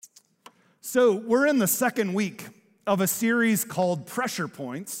So we're in the second week of a series called Pressure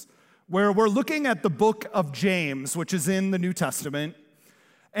Points, where we're looking at the book of James, which is in the New Testament.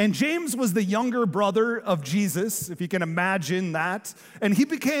 And James was the younger brother of Jesus, if you can imagine that. And he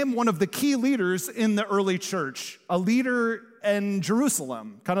became one of the key leaders in the early church, a leader in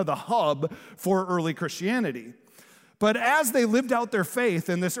Jerusalem, kind of the hub for early Christianity. But as they lived out their faith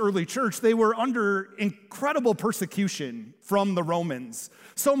in this early church, they were under incredible persecution from the Romans.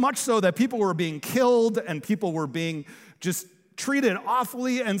 So much so that people were being killed and people were being just treated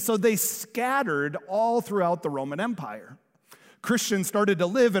awfully. And so they scattered all throughout the Roman Empire. Christians started to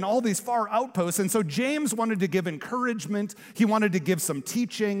live in all these far outposts. And so James wanted to give encouragement. He wanted to give some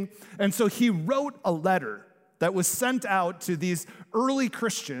teaching. And so he wrote a letter that was sent out to these early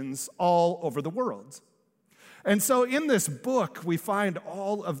Christians all over the world. And so in this book, we find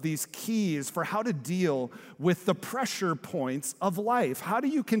all of these keys for how to deal with the pressure points of life. How do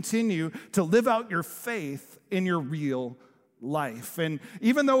you continue to live out your faith in your real life? And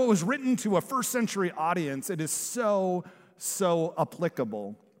even though it was written to a first century audience, it is so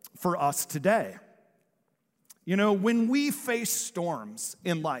applicable for us today. You know, when we face storms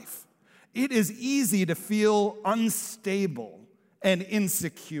in life, it is easy to feel unstable and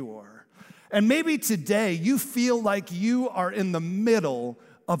insecure. And maybe today you feel like you are in the middle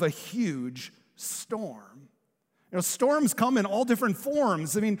of a huge storm. You know, storms come in all different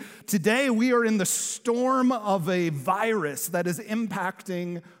forms. I mean, today we are in the storm of a virus that is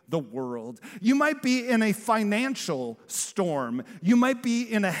impacting the world. You might be in a financial storm. You might be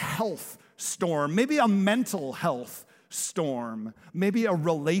in a health storm, maybe a mental health storm, maybe a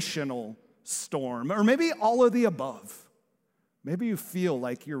relational storm, or maybe all of the above. Maybe you feel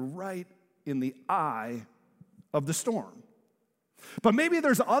like you're right in the eye of the storm. But maybe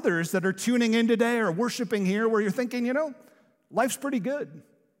there's others that are tuning in today or worshiping here where you're thinking, you know, life's pretty good.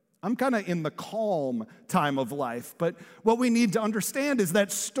 I'm kind of in the calm time of life. But what we need to understand is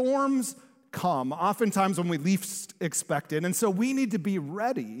that storms come oftentimes when we least expect it. And so we need to be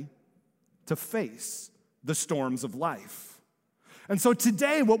ready to face the storms of life. And so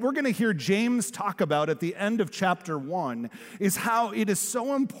today, what we're going to hear James talk about at the end of chapter 1 is how it is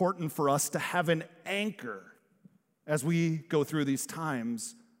so important for us to have an anchor as we go through these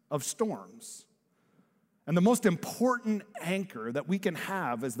times of storms. And the most important anchor that we can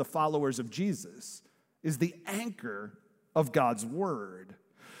have as the followers of Jesus is the anchor of God's Word.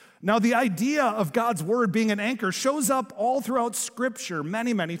 Now, the idea of God's Word being an anchor shows up all throughout Scripture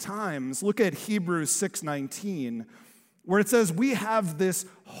many, many times. Look at Hebrews 6:19. Where it says, we have this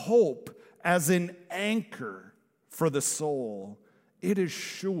hope as an anchor for the soul. It is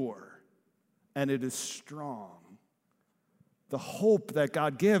sure and it is strong. The hope that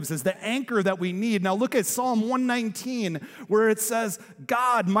God gives is the anchor that we need. Now look at Psalm 119, where it says,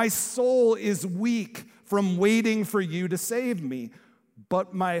 God, my soul is weak from waiting for you to save me,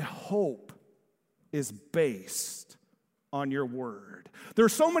 but my hope is based on your word. There are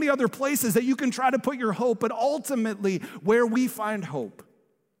so many other places that you can try to put your hope, but ultimately where we find hope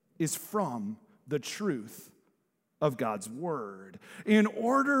is from the truth of God's word. In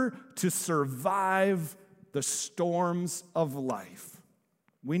order to survive the storms of life,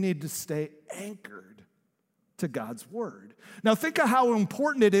 we need to stay anchored to God's word. Now think of how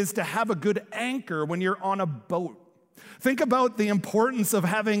important it is to have a good anchor when you're on a boat. Think about the importance of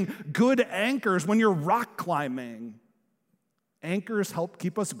having good anchors when you're rock climbing. Anchors help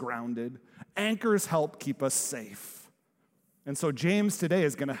keep us grounded. Anchors help keep us safe. And so James today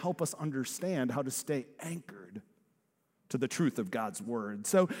is going to help us understand how to stay anchored to the truth of God's word.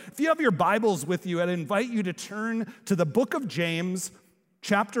 So if you have your Bibles with you, I'd invite you to turn to the book of James,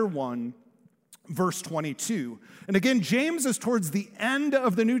 chapter 1, verse 22. And again, James is towards the end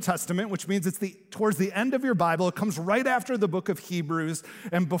of the New Testament, which means it's towards the end of your Bible. It comes right after the book of Hebrews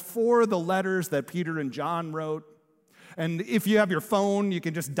and before the letters that Peter and John wrote. And if you have your phone, you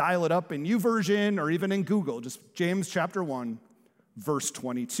can just dial it up in YouVersion or even in Google, just James chapter 1, verse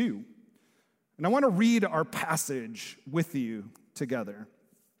 22. And I want to read our passage with you together.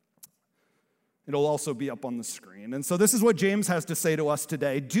 It'll also be up on the screen. And so this is what James has to say to us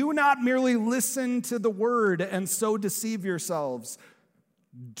today. Do not merely listen to the word and so deceive yourselves.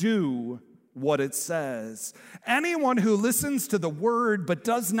 Do what it says. Anyone who listens to the word but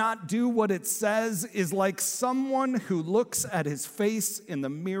does not do what it says is like someone who looks at his face in the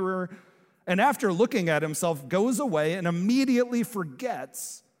mirror and after looking at himself goes away and immediately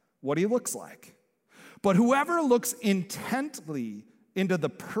forgets what he looks like. But whoever looks intently into the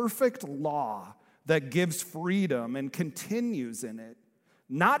perfect law that gives freedom and continues in it,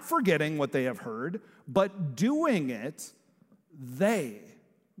 not forgetting what they have heard, but doing it, they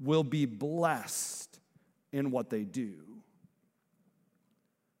will be blessed in what they do.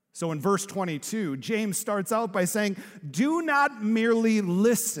 So in verse 22, James starts out by saying, do not merely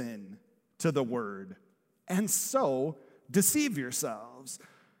listen to the word and so deceive yourselves.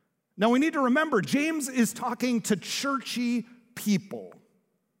 Now we need to remember, James is talking to churchy people.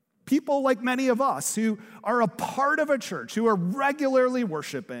 People like many of us who are a part of a church, who are regularly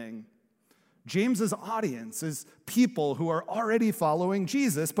worshiping. James's audience is people who are already following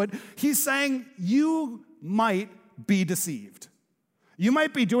Jesus, but he's saying you might be deceived. You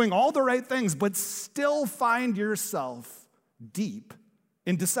might be doing all the right things, but still find yourself deep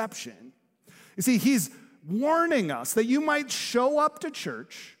in deception. You see, he's warning us that you might show up to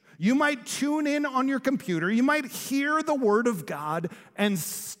church, you might tune in on your computer, you might hear the word of God and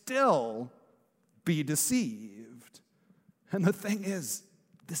still be deceived. And the thing is,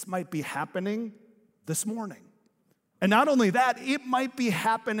 this might be happening this morning. And not only that, it might be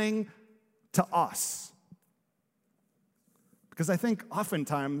happening to us. Because I think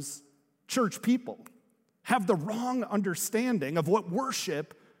oftentimes church people have the wrong understanding of what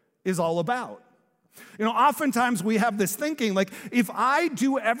worship is all about. You know, oftentimes we have this thinking like, if I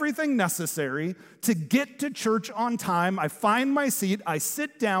do everything necessary to get to church on time, I find my seat, I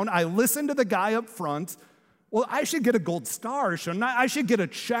sit down, I listen to the guy up front, well, I should get a gold star, shouldn't I? I should get a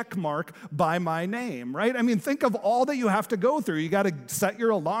check mark by my name, right? I mean, think of all that you have to go through. You got to set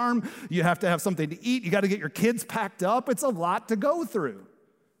your alarm. You have to have something to eat. You got to get your kids packed up. It's a lot to go through.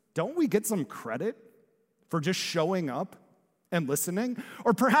 Don't we get some credit for just showing up and listening?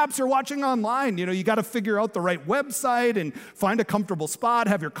 Or perhaps you're watching online. You know, you got to figure out the right website and find a comfortable spot,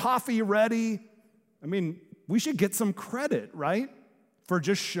 have your coffee ready. I mean, we should get some credit, right, for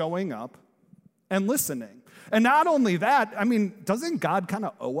just showing up and listening. And not only that, I mean, doesn't God kind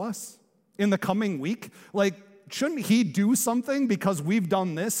of owe us in the coming week? Like, shouldn't he do something because we've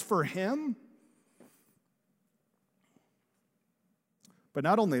done this for him? But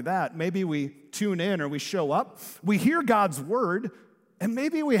not only that, maybe we tune in or we show up, we hear God's word, and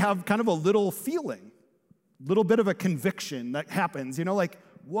maybe we have kind of a little feeling, a little bit of a conviction that happens, you know, like,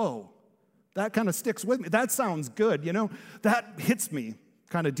 whoa, that kind of sticks with me. That sounds good, you know, that hits me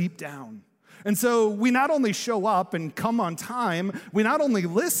kind of deep down. And so we not only show up and come on time, we not only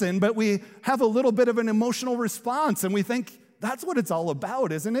listen, but we have a little bit of an emotional response, and we think, that's what it's all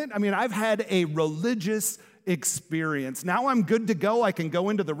about, isn't it? I mean, I've had a religious experience. Now I'm good to go. I can go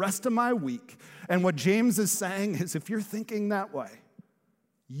into the rest of my week. And what James is saying is, if you're thinking that way,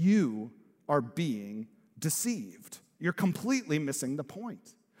 you are being deceived. You're completely missing the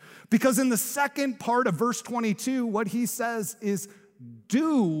point. Because in the second part of verse 22, what he says is,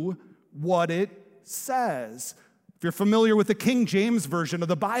 do what it says. If you're familiar with the King James Version of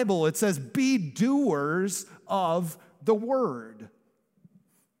the Bible, it says, be doers of the word.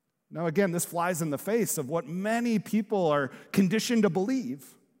 Now, again, this flies in the face of what many people are conditioned to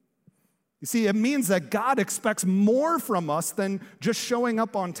believe. You see, it means that God expects more from us than just showing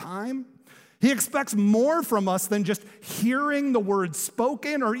up on time. He expects more from us than just hearing the word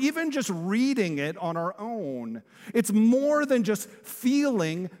spoken or even just reading it on our own. It's more than just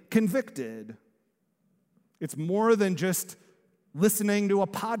feeling convicted. It's more than just listening to a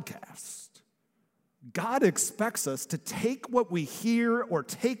podcast. God expects us to take what we hear or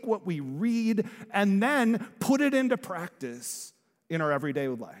take what we read and then put it into practice in our everyday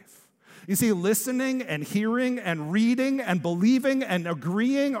life. You see, listening and hearing and reading and believing and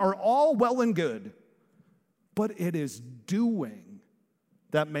agreeing are all well and good, but it is doing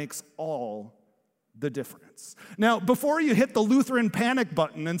that makes all the difference. Now, before you hit the Lutheran panic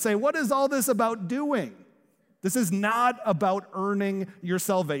button and say, what is all this about doing? This is not about earning your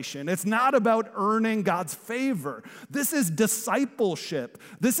salvation. It's not about earning God's favor. This is discipleship.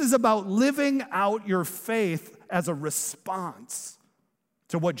 This is about living out your faith as a response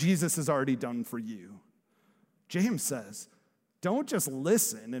to what Jesus has already done for you. James says, don't just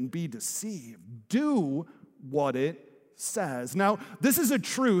listen and be deceived. Do what it says. Now, this is a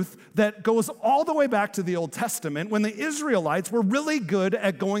truth that goes all the way back to the Old Testament when the Israelites were really good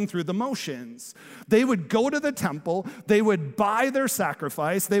at going through the motions. They would go to the temple, they would buy their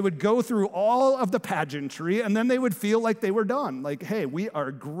sacrifice, they would go through all of the pageantry, and then they would feel like they were done. Like, hey, we are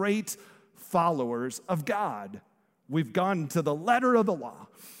great followers of God. We've gone to the letter of the law.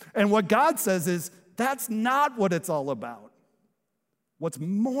 And what God says is, that's not what it's all about. What's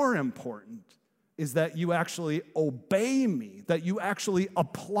more important is that you actually obey me, that you actually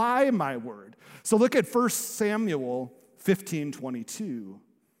apply my word. So look at 1 Samuel 15:22.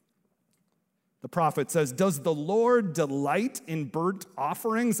 The prophet says, does the Lord delight in burnt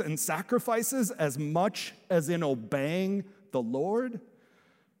offerings and sacrifices as much as in obeying the Lord?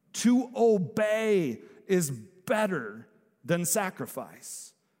 To obey is better than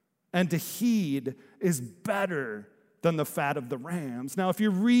sacrifice, and to heed is better than the fat of the rams. Now, if you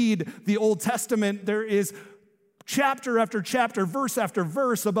read the Old Testament, there is chapter after chapter, verse after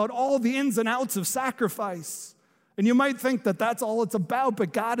verse about all the ins and outs of sacrifice. And you might think that that's all it's about,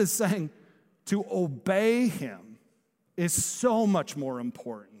 but God is saying to obey him is so much more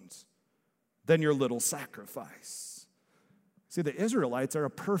important than your little sacrifice. See, the Israelites are a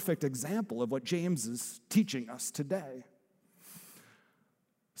perfect example of what James is teaching us today.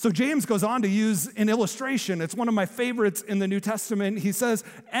 So James goes on to use an illustration. It's one of my favorites in the New Testament. He says,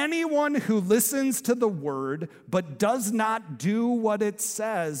 anyone who listens to the word but does not do what it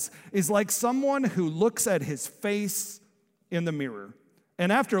says is like someone who looks at his face in the mirror,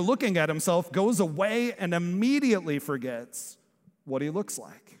 and after looking at himself goes away and immediately forgets what he looks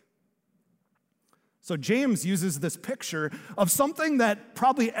like. So James uses this picture of something that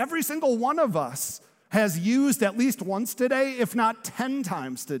probably every single one of us has used at least once today, if not 10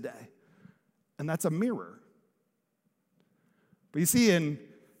 times today. And that's a mirror. But you see, in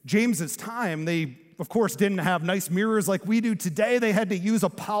James's time, they, of course, didn't have nice mirrors like we do today. They had to use a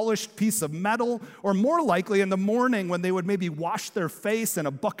polished piece of metal, or more likely in the morning when they would maybe wash their face in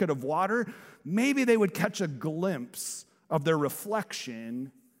a bucket of water, maybe they would catch a glimpse of their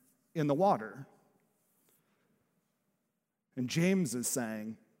reflection in the water. And James is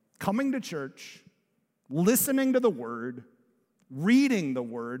saying, coming to church, listening to the word, reading the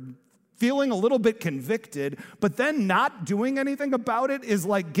word, feeling a little bit convicted, but then not doing anything about it is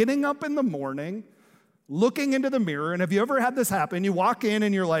like getting up in the morning, looking into the mirror, and have you ever had this happen? You walk in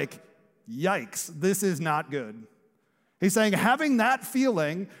and you're like, yikes, this is not good. He's saying having that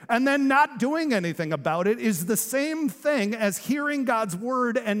feeling and then not doing anything about it is the same thing as hearing God's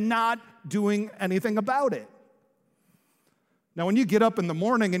word and not doing anything about it. Now, when you get up in the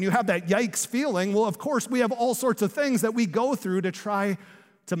morning and you have that yikes feeling, well, of course, we have all sorts of things that we go through to try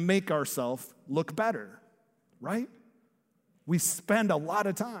to make ourselves look better, right? We spend a lot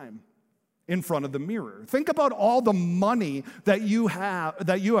of time in front of the mirror. Think about all the money that you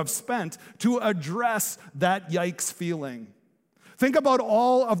have spent to address that yikes feeling. Think about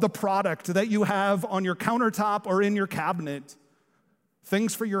all of the product that you have on your countertop or in your cabinet.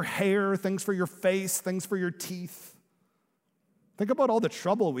 Things for your hair, things for your face, things for your teeth. Think about all the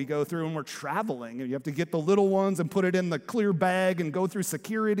trouble we go through when we're traveling. You have to get the little ones and put it in the clear bag and go through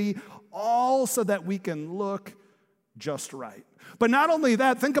security, all so that we can look just right. But not only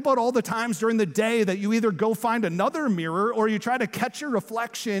that, think about all the times during the day that you either go find another mirror or you try to catch your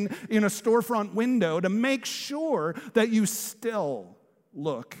reflection in a storefront window to make sure that you still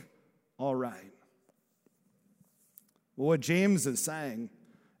look all right. Well, what James is saying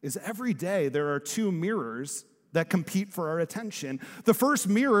is every day there are two mirrors that compete for our attention. The first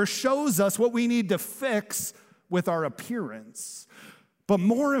mirror shows us what we need to fix with our appearance. But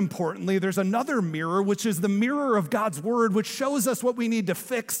more importantly, there's another mirror, which is the mirror of God's word, which shows us what we need to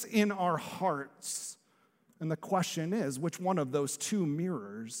fix in our hearts. And the question is, which one of those two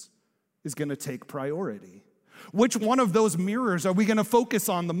mirrors is going to take priority? Which one of those mirrors are we going to focus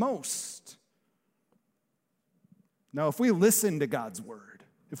on the most? Now, if we listen to God's word,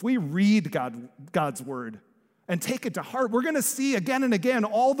 if we read God's word, and take it to heart, we're going to see again and again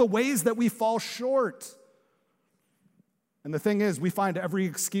all the ways that we fall short. And the thing is, we find every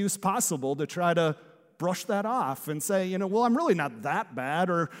excuse possible to try to brush that off and say, well, I'm really not that bad,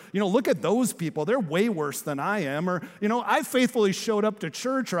 or, look at those people, they're way worse than I am, or, I faithfully showed up to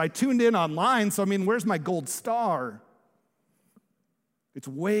church, or I tuned in online, so where's my gold star? It's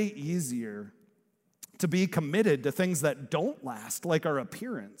way easier to be committed to things that don't last, like our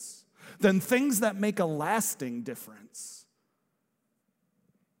appearance, than things that make a lasting difference,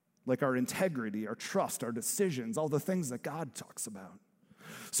 like our integrity, our trust, our decisions, all the things that God talks about.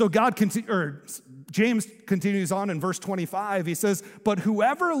 So James continues on in verse 25. He says, "But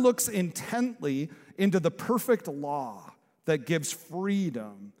whoever looks intently into the perfect law that gives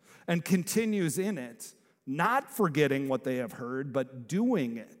freedom and continues in it, not forgetting what they have heard, but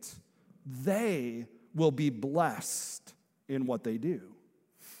doing it, they will be blessed in what they do."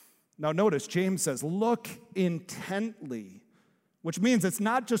 Now notice, James says, look intently, which means it's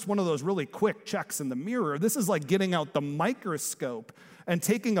not just one of those really quick checks in the mirror. This is like getting out the microscope and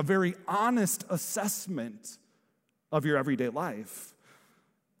taking a very honest assessment of your everyday life.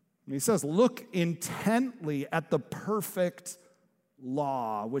 And he says, look intently at the perfect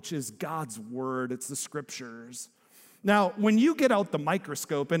law, which is God's word, it's the scriptures. Now, when you get out the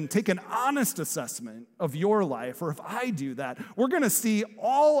microscope and take an honest assessment of your life, or if I do that, we're going to see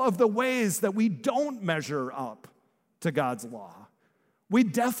all of the ways that we don't measure up to God's law. We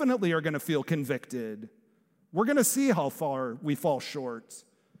definitely are going to feel convicted. We're going to see how far we fall short.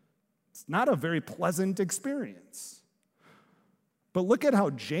 It's not a very pleasant experience. But look at how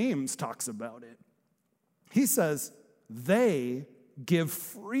James talks about it. He says, they give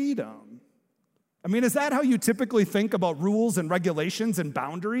freedom. I mean, is that how you typically think about rules and regulations and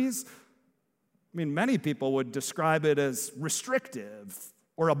boundaries? I mean, many people would describe it as restrictive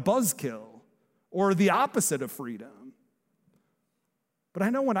or a buzzkill or the opposite of freedom. But I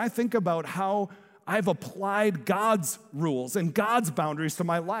know when I think about how I've applied God's rules and God's boundaries to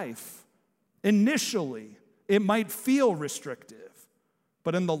my life, initially, it might feel restrictive,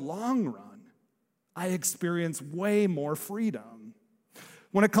 but in the long run, I experience way more freedom.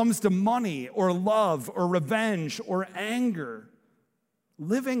 When it comes to money or love or revenge or anger,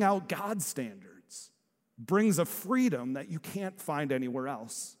 living out God's standards brings a freedom that you can't find anywhere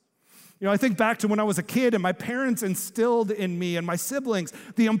else. You know, I think back to when I was a kid and my parents instilled in me and my siblings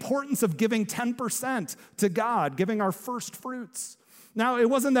the importance of giving 10% to God, giving our first fruits. Now, it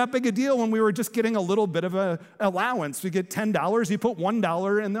wasn't that big a deal when we were just getting a little bit of an allowance. We get $10, you put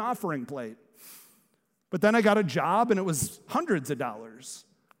 $1 in the offering plate. But then I got a job and it was hundreds of dollars.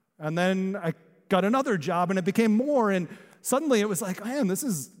 And then I got another job and it became more. And suddenly it was like, man, this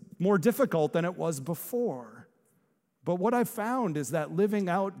is more difficult than it was before. But what I've found is that living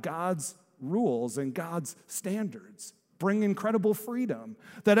out God's rules and God's standards bring incredible freedom.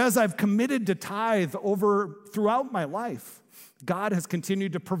 That as I've committed to tithe throughout my life, God has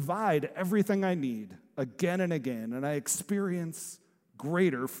continued to provide everything I need again and again. And I experience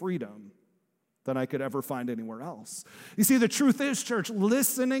greater freedom than I could ever find anywhere else. You see, the truth is, church,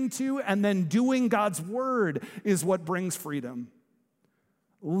 listening to and then doing God's word is what brings freedom.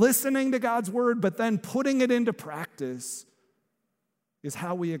 Listening to God's word, but then putting it into practice is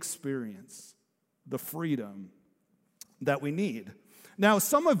how we experience the freedom that we need. Now,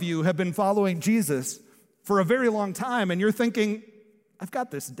 some of you have been following Jesus for a very long time, and you're thinking, I've got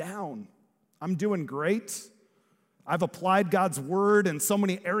this down. I'm doing great. I've applied God's word in so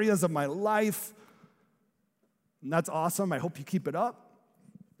many areas of my life, and that's awesome. I hope you keep it up.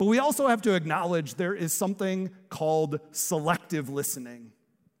 But we also have to acknowledge there is something called selective listening.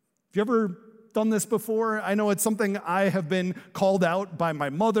 Have you ever done this before? I know it's something I have been called out by my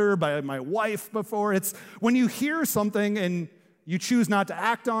mother, by my wife before. It's when you hear something and you choose not to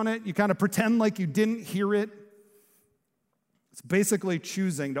act on it, you kind of pretend like you didn't hear it. It's basically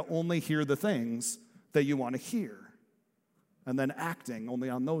choosing to only hear the things that you want to hear and then acting only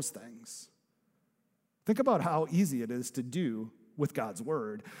on those things. Think about how easy it is to do with God's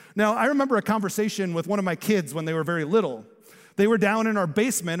word. Now, I remember a conversation with one of my kids when they were very little. They were down in our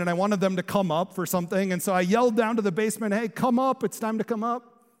basement, and I wanted them to come up for something, and so I yelled down to the basement, hey, come up, it's time to come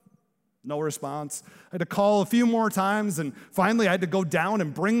up. No response. I had to call a few more times, and finally I had to go down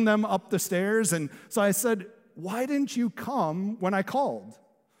and bring them up the stairs, and so I said, why didn't you come when I called?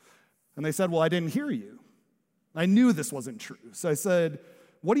 And they said, well, I didn't hear you. I knew this wasn't true. So I said,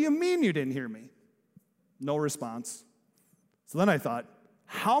 what do you mean you didn't hear me? No response. So then I thought,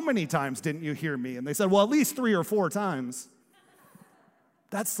 how many times didn't you hear me? And they said, well, at least 3 or 4 times.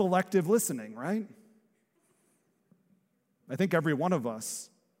 That's selective listening, right? I think every one of us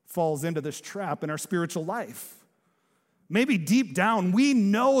falls into this trap in our spiritual life. Maybe deep down, we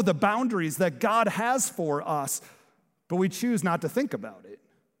know the boundaries that God has for us, but we choose not to think about it.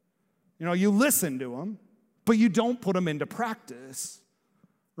 You know, you listen to them, but you don't put them into practice.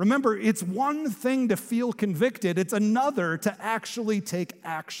 Remember, it's one thing to feel convicted, it's another to actually take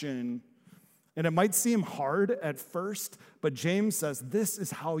action. And it might seem hard at first, but James says this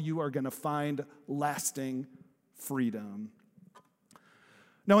is how you are going to find lasting freedom.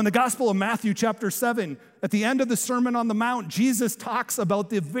 Now, in the Gospel of Matthew, chapter 7, at the end of the Sermon on the Mount, Jesus talks about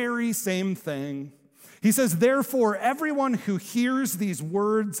the very same thing. He says, therefore, everyone who hears these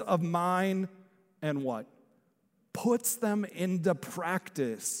words of mine and what? Puts them into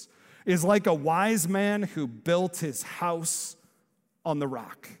practice is like a wise man who built his house on the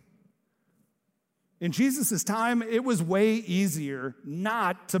rock. In Jesus' time, it was way easier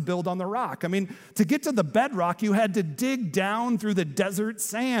not to build on the rock. I mean, to get to the bedrock, you had to dig down through the desert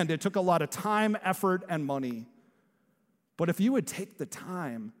sand. It took a lot of time, effort, and money. But if you would take the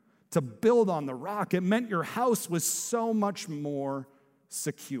time to build on the rock, it meant your house was so much more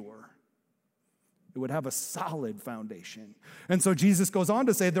secure. It would have a solid foundation. And so Jesus goes on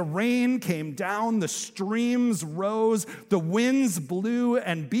to say, the rain came down, the streams rose, the winds blew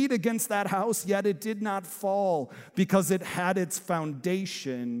and beat against that house, yet it did not fall because it had its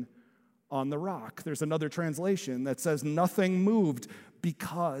foundation on the rock. There's another translation that says nothing moved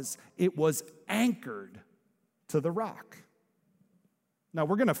because it was anchored to the rock. Now,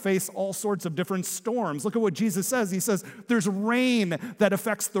 we're going to face all sorts of different storms. Look at what Jesus says. He says, there's rain that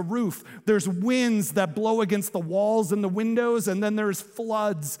affects the roof. There's winds that blow against the walls and the windows, and then there's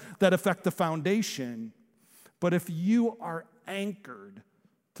floods that affect the foundation. But if you are anchored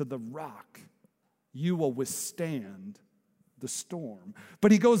to the rock, you will withstand the storm.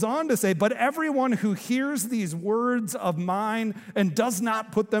 But he goes on to say, but everyone who hears these words of mine and does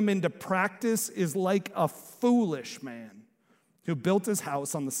not put them into practice is like a foolish man who built his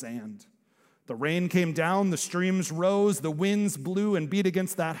house on the sand. The rain came down, the streams rose, the winds blew and beat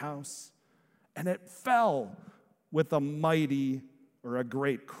against that house, and it fell with a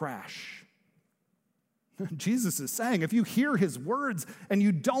great crash. Jesus is saying, if you hear his words and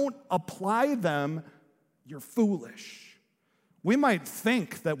you don't apply them, you're foolish. We might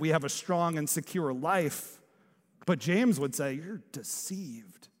think that we have a strong and secure life, but James would say, you're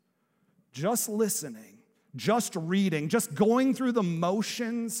deceived. Just listening, just reading, just going through the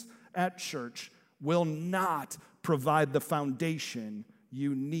motions at church will not provide the foundation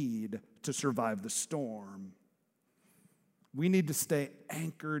you need to survive the storm. We need to stay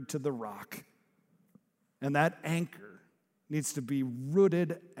anchored to the rock, and that anchor needs to be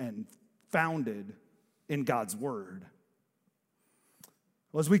rooted and founded in God's word.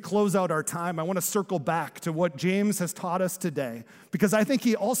 Well, as we close out our time, I want to circle back to what James has taught us today, because I think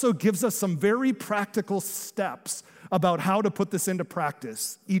he also gives us some very practical steps about how to put this into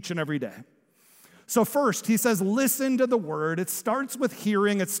practice each and every day. So first, he says, listen to the word. It starts with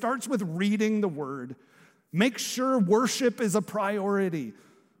hearing. It starts with reading the word. Make sure worship is a priority.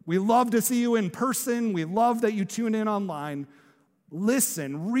 We love to see you in person. We love that you tune in online.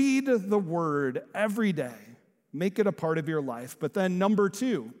 Listen, read the word every day. Make it a part of your life. But then number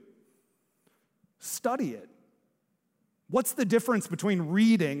 2, study it. What's the difference between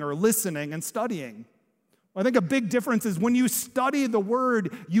reading or listening and studying? Well, I think a big difference is when you study the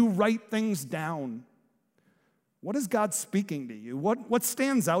word, you write things down. What is God speaking to you? What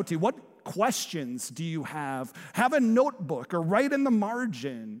stands out to you? What questions do you have? Have a notebook or write in the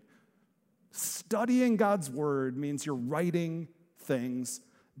margin. Studying God's word means you're writing things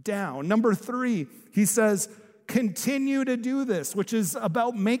down. Number 3, he says, continue to do this, which is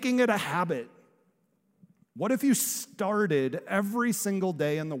about making it a habit. What if you started every single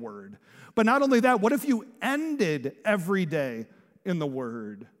day in the Word? But not only that, what if you ended every day in the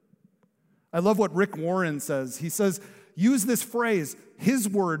Word? I love what Rick Warren says. He says, use this phrase, his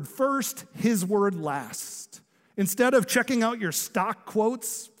word first, his word last. Instead of checking out your stock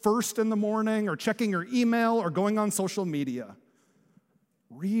quotes first in the morning or checking your email or going on social media,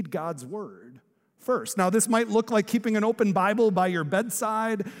 read God's word first. Now, this might look like keeping an open Bible by your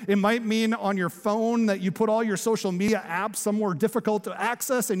bedside. It might mean on your phone that you put all your social media apps somewhere difficult to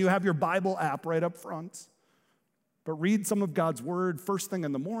access and you have your Bible app right up front. But read some of God's word first thing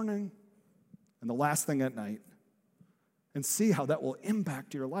in the morning and the last thing at night and see how that will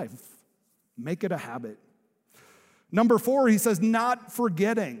impact your life. Make it a habit. Number 4, he says, not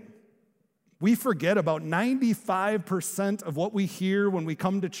forgetting. We forget about 95% of what we hear when we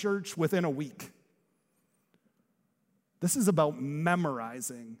come to church within a week. This is about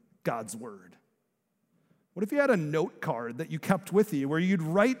memorizing God's word. What if you had a note card that you kept with you where you'd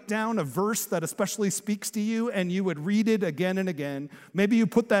write down a verse that especially speaks to you and you would read it again and again? Maybe you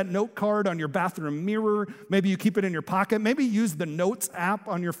put that note card on your bathroom mirror. Maybe you keep it in your pocket. Maybe use the Notes app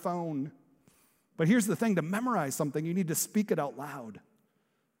on your phone. But here's the thing, to memorize something, you need to speak it out loud.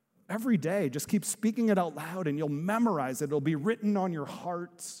 Every day, just keep speaking it out loud and you'll memorize it. It'll be written on your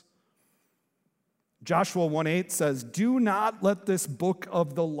hearts. Joshua 1:8 says, do not let this book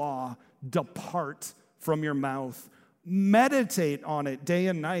of the law depart from your mouth. Meditate on it day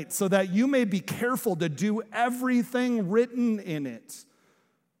and night so that you may be careful to do everything written in it.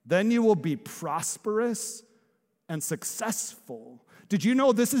 Then you will be prosperous and successful. Did you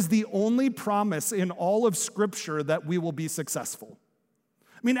know this is the only promise in all of Scripture that we will be successful?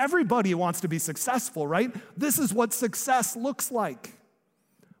 I mean, everybody wants to be successful, right? This is what success looks like.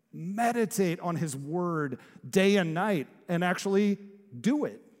 Meditate on his word day and night and actually do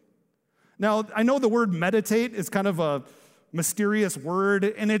it. Now, I know the word meditate is kind of a mysterious word,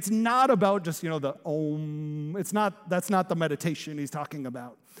 and it's not about just, the om. That's not the meditation he's talking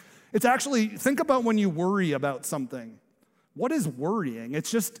about. It's actually, think about when you worry about something. What is worrying?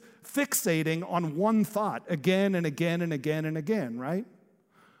 It's just fixating on one thought again and again and again and again, right?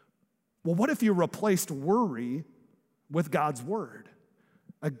 Well, what if you replaced worry with God's word?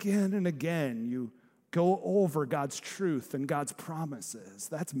 Again and again, you go over God's truth and God's promises.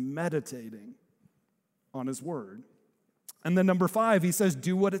 That's meditating on his word. And then number 5, he says,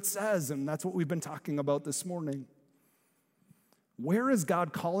 do what it says. And that's what we've been talking about this morning. Where is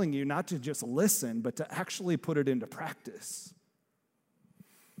God calling you not to just listen, but to actually put it into practice?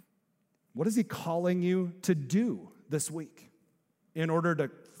 What is he calling you to do this week in order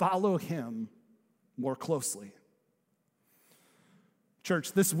to follow him more closely?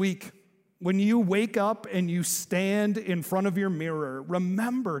 Church, this week, when you wake up and you stand in front of your mirror,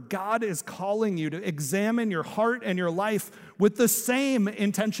 remember God is calling you to examine your heart and your life with the same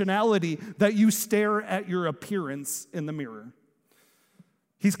intentionality that you stare at your appearance in the mirror.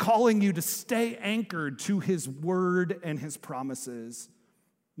 He's calling you to stay anchored to his word and his promises,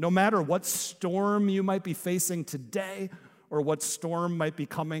 no matter what storm you might be facing today or what storm might be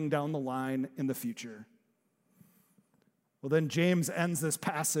coming down the line in the future. Well, then James ends this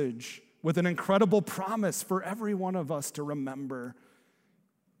passage with an incredible promise for every one of us to remember.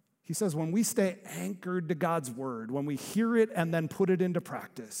 He says, when we stay anchored to God's word, when we hear it and then put it into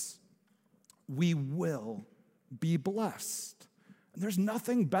practice, we will be blessed. And there's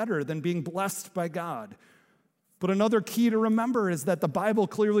nothing better than being blessed by God. But another key to remember is that the Bible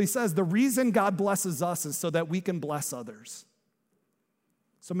clearly says the reason God blesses us is so that we can bless others.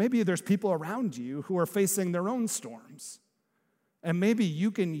 So maybe there's people around you who are facing their own storms. And maybe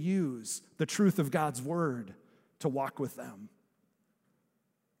you can use the truth of God's word to walk with them.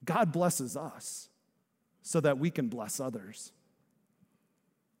 God blesses us so that we can bless others.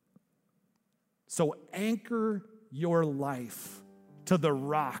 So anchor your life to the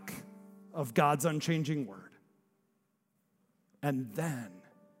rock of God's unchanging word. And then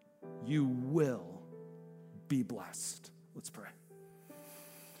you will be blessed. Let's pray.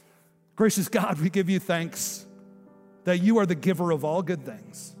 Gracious God, we give you thanks that you are the giver of all good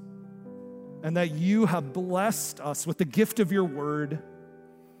things, and that you have blessed us with the gift of your word.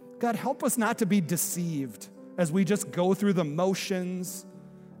 God, help us not to be deceived as we just go through the motions,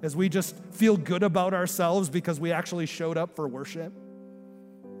 as we just feel good about ourselves because we actually showed up for worship.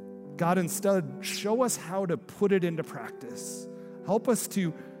 God, instead, show us how to put it into practice. Help us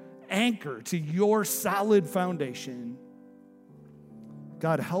to anchor to your solid foundation.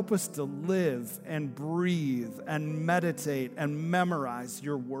 God, help us to live and breathe and meditate and memorize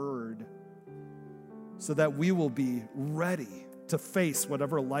your word so that we will be ready to face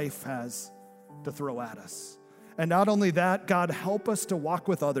whatever life has to throw at us. And not only that, God, help us to walk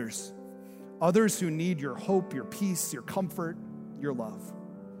with others who need your hope, your peace, your comfort, your love.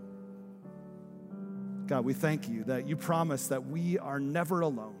 God, we thank you that you promise that we are never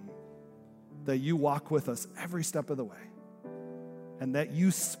alone, that you walk with us every step of the way, and that you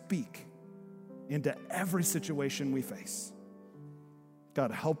speak into every situation we face.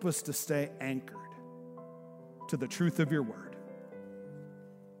 God, help us to stay anchored to the truth of your word.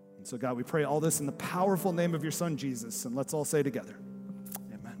 And so, God, we pray all this in the powerful name of your son, Jesus, and let's all say together,